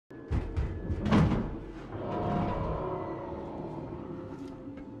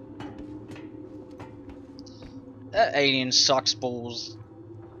That alien sucks balls.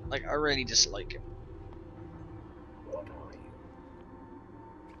 Like, I really dislike him. What are you?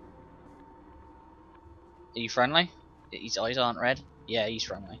 Are you friendly? His eyes aren't red? Yeah, he's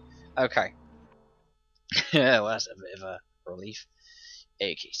friendly. Okay. Well, that's a bit of a relief.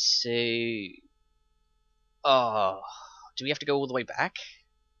 Okay, so... Oh... Do we have to go all the way back?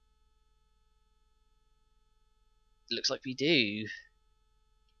 It looks like we do.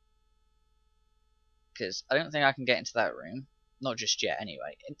 Because I don't think I can get into that room. Not just yet,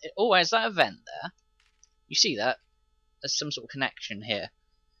 anyway. Oh, is that a vent there? You see that? There's some sort of connection here.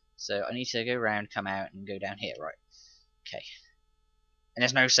 So I need to go around, come out, and go down here, right? Okay. And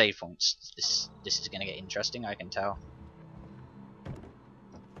there's no save points. This is going to get interesting, I can tell.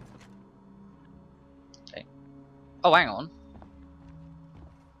 Okay. Oh, hang on.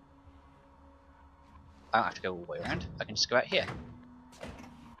 I don't have to go all the way around. I can just go out here.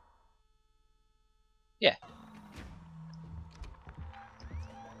 Yeah.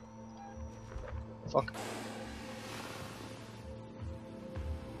 Fuck.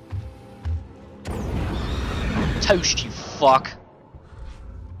 Toast, you fuck.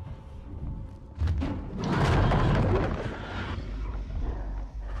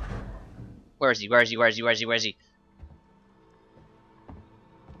 Where is he? Where is he? Where is he? Where is he? Where is he?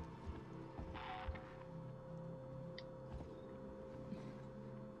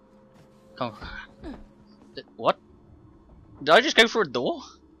 Come on. What? Did I just go through a door?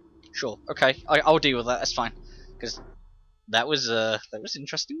 Sure. Okay. I'll deal with that. That's fine. Because that was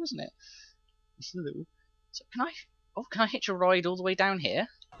interesting, wasn't it? So can I? Oh, can I hitch a ride all the way down here?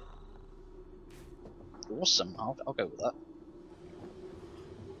 Awesome. I'll go with that.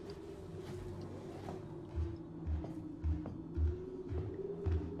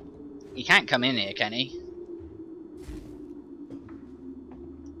 He can't come in here, can he?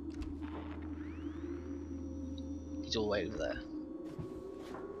 He's all the way over there.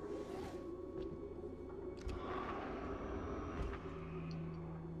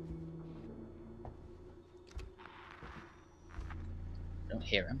 I don't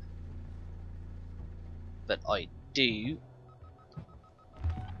hear him. But I do.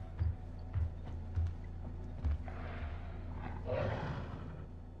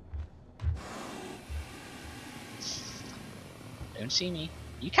 Don't see me.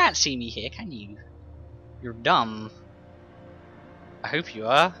 You can't see me here, can you? You're dumb. I hope you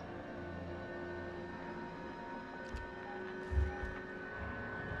are.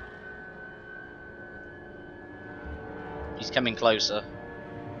 He's coming closer.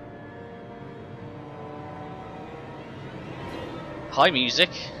 Hi, music.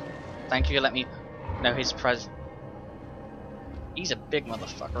 Thank you for letting me know his presence. He's a big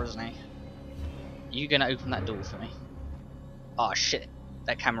motherfucker, isn't he? You gonna open that door for me? Oh shit,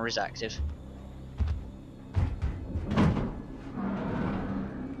 that camera is active.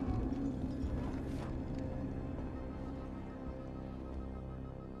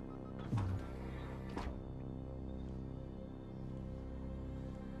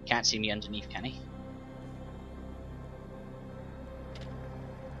 Can't see me underneath, can he?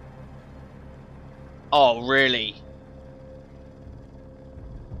 Oh, really?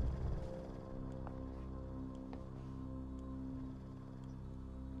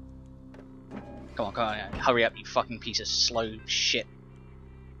 Come on, come on, hurry up, you fucking piece of slow shit.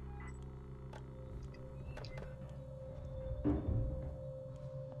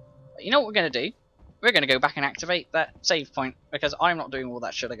 You know what we're gonna do? We're gonna go back and activate that save point, because I'm not doing all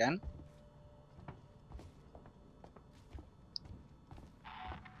that shit again.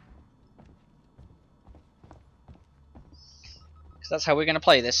 Because that's how we're gonna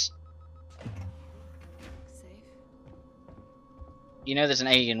play this. Safe? You know there's an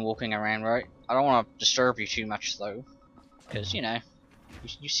alien walking around, right? I don't want to disturb you too much, though. Because, you know,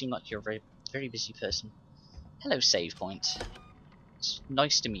 you seem like you're a very, very busy person. Hello, save point. It's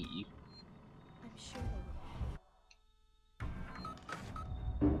nice to meet you. I'm sure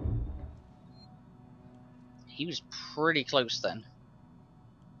He was pretty close then.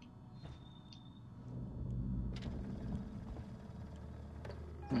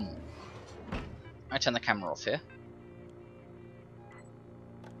 I turn the camera off here.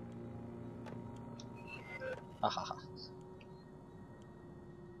 Hahaha.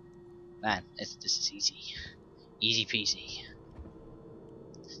 Man, this is easy. Easy peasy.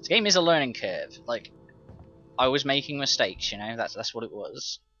 This game is a learning curve. Like, I was making mistakes, you know, that's what it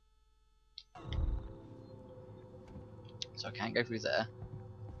was. So I can't go through there.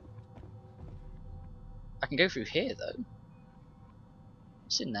 I can go through here though.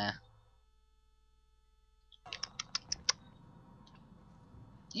 What's in there?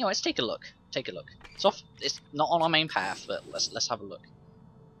 You know, let's take a look. Take a look. It's off. It's not on our main path, but let's have a look.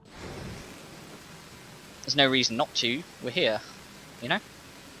 There's no reason not to. We're here, you know.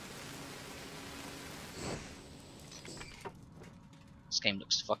 This game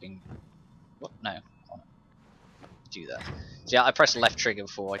looks fucking. What? No. Do that. So yeah, I pressed the left trigger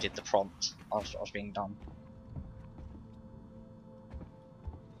before I did the prompt. I was being dumb.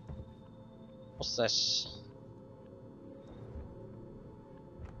 What's this?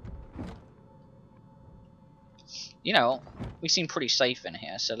 You know, we seem pretty safe in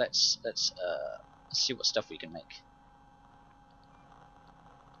here, so let's see what stuff we can make.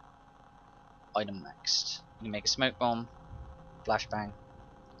 Item next. We can make a smoke bomb, flashbang,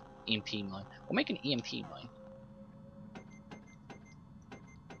 EMP mine. We'll make an EMP mine.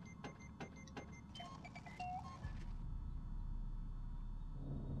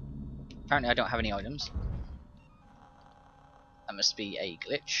 Apparently I don't have any items. That must be a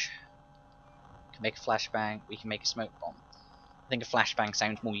glitch. We can make a flashbang, we can make a smoke bomb. I think a flashbang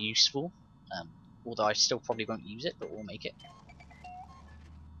sounds more useful, although I still probably won't use it, but we'll make it.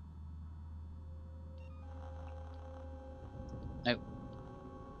 Nope.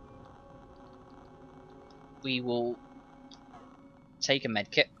 We will take a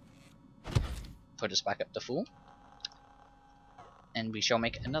medkit, put us back up to full, and we shall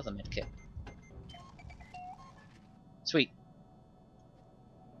make another medkit. Sweet.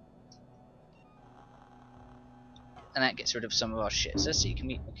 And that gets rid of some of our shit. So let's see, can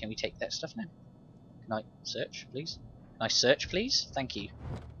we take that stuff now? Can I search, please? Can I search, please? Thank you.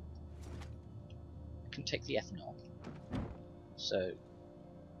 I can take the ethanol. So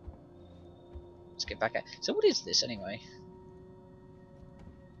let's get back at. So what is this anyway?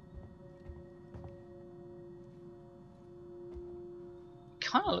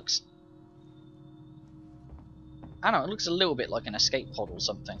 Kind of looks. I don't know. It looks a little bit like an escape pod or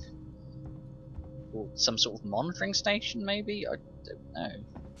something, or some sort of monitoring station, maybe. I don't know.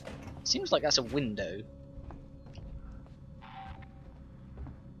 It seems like that's a window.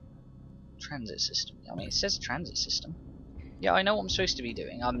 Transit system. I mean, it says transit system. Yeah, I know what I'm supposed to be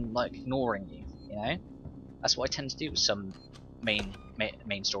doing. I'm like ignoring you. You know, that's what I tend to do with some main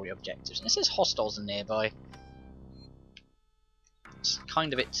story objectives. And it says hostiles are nearby. It's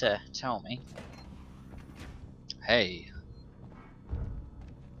kind of it to tell me. Hey.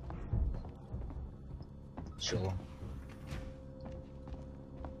 Sure.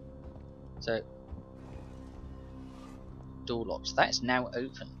 So, door locks. That is now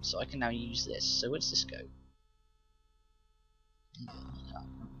open, so I can now use this. So where does this go?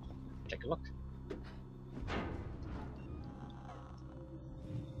 Take a look.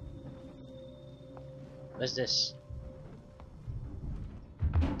 Where's this?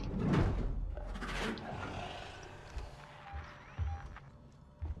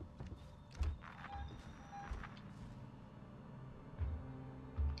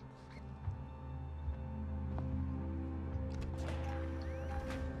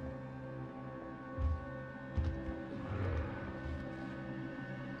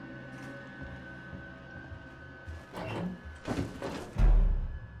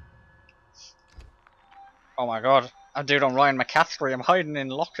 Oh my god, I'm dude on Ryan McCaffrey, I'm hiding in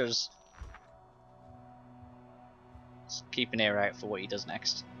lockers. Just keep an ear out for what he does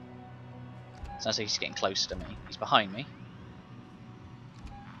next. Sounds like he's getting close to me. He's behind me.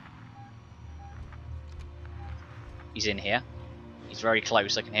 He's in here. He's very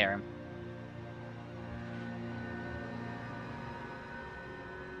close, I can hear him.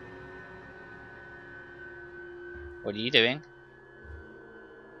 What are you doing?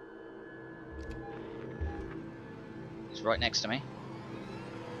 He's right next to me.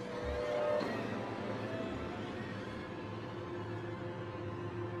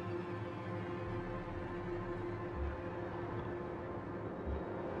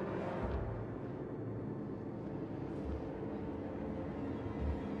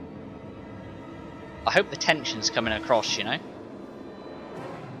 I hope the tension's coming across, you know?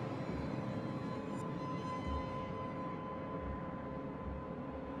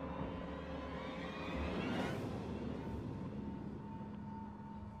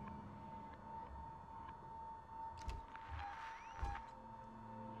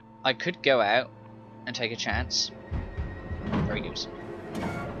 I could go out and take a chance. Very good.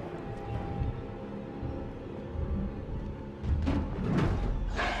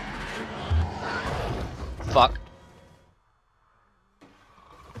 Fuck.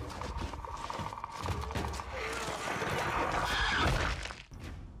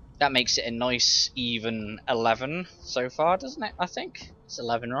 That makes it a nice even 11 so far, doesn't it? I think it's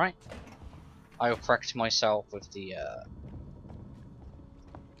 11, right? I'll correct myself with the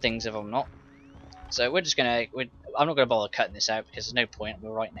things if I'm not. So we're just gonna. I'm not gonna bother cutting this out because there's no point.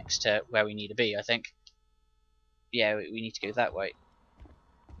 We're right next to where we need to be, I think. Yeah, we need to go that way.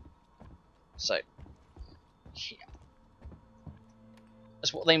 So, yeah.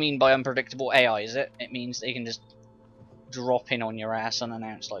 That's what they mean by unpredictable AI, is it? It means they can just drop in on your ass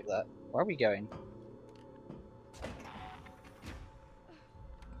unannounced like that. Where are we going?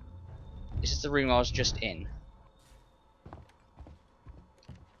 Is this the room I was just in?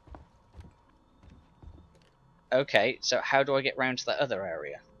 Okay, so how do I get round to that other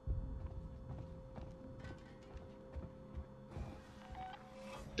area?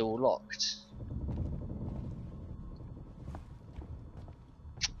 Door locked.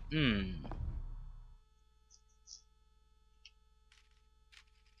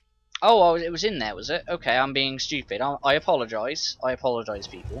 Oh, it was in there, was it? Okay, I'm being stupid. I apologise. I apologise,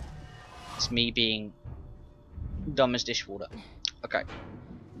 people. It's me being dumb as dishwater. Okay.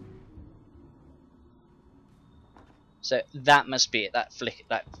 So that must be it. That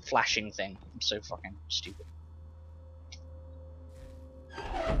flashing thing. I'm so fucking stupid.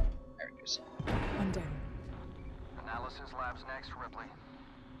 There it goes. One down. Analysis labs next, Ripley.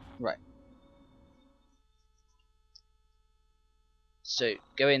 Right. So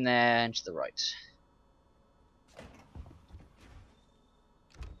go in there and to the right.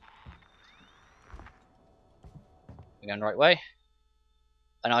 We're going the right way.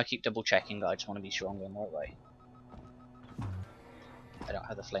 And I keep double checking, but I just want to be sure I'm going the right way. I don't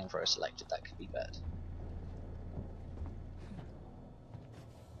have the flamethrower selected, that could be bad.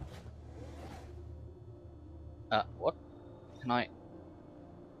 What? Can I...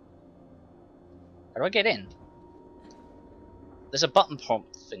 How do I get in? There's a button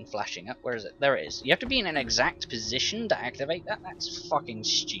prompt thing flashing up. Where is it? There it is. You have to be in an exact position to activate that? That's fucking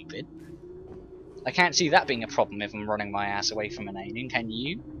stupid. I can't see that being a problem if I'm running my ass away from an alien, can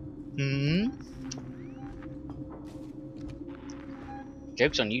you?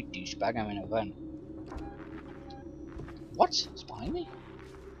 Joke's on you, douchebag, I'm in a van. What? It's behind me?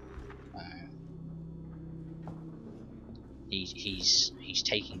 He's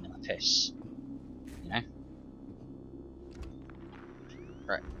taking them a piss. You know?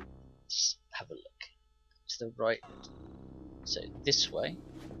 Right. Let's have a look. To the right. So this way.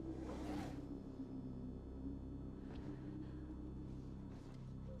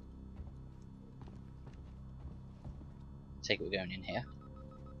 Take it we're going in here.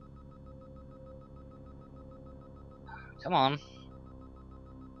 Come on.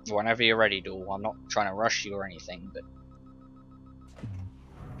 Whenever you're ready, Dool. I'm not trying to rush you or anything, but...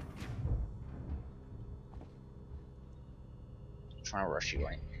 I'm trying to rush you,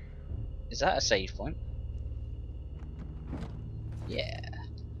 right? Is that a save point? Yeah.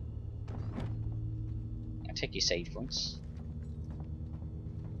 I'll take your save points.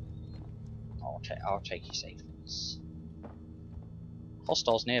 I'll take your save points.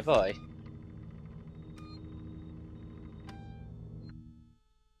 Hostiles nearby.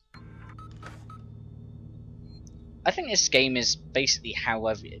 I think this game is basically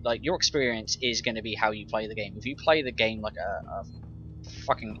however, like, your experience is going to be how you play the game. If you play the game like a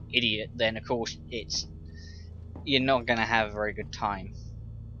fucking idiot, then of course you're not going to have a very good time.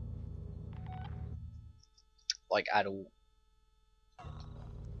 Like, at all.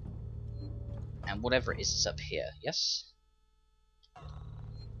 And whatever it is up here, yes?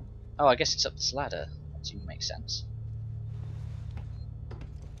 Oh, I guess it's up this ladder. That seems to make sense.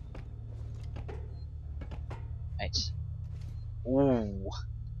 Right. Ooh.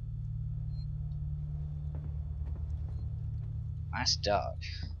 That's dark.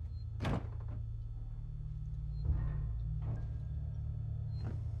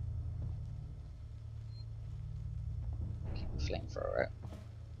 Keep the flamethrower out.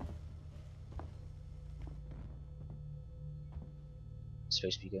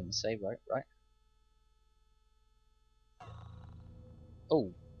 Supposed to be going the same, right? Right.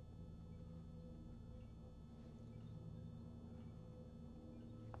 Oh.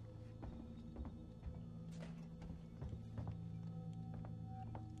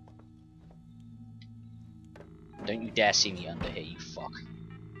 Don't you dare see me under here, you fuck.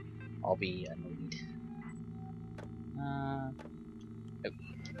 I'll be annoyed.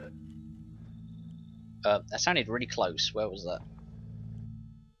 That sounded really close. Where was that?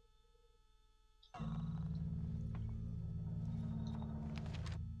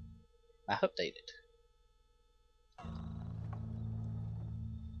 I updated.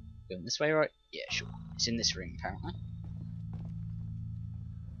 Going this way, right? Yeah, sure. It's in this room, apparently.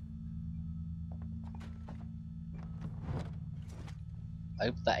 I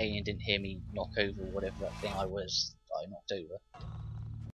hope that alien didn't hear me knock over whatever that thing I knocked over.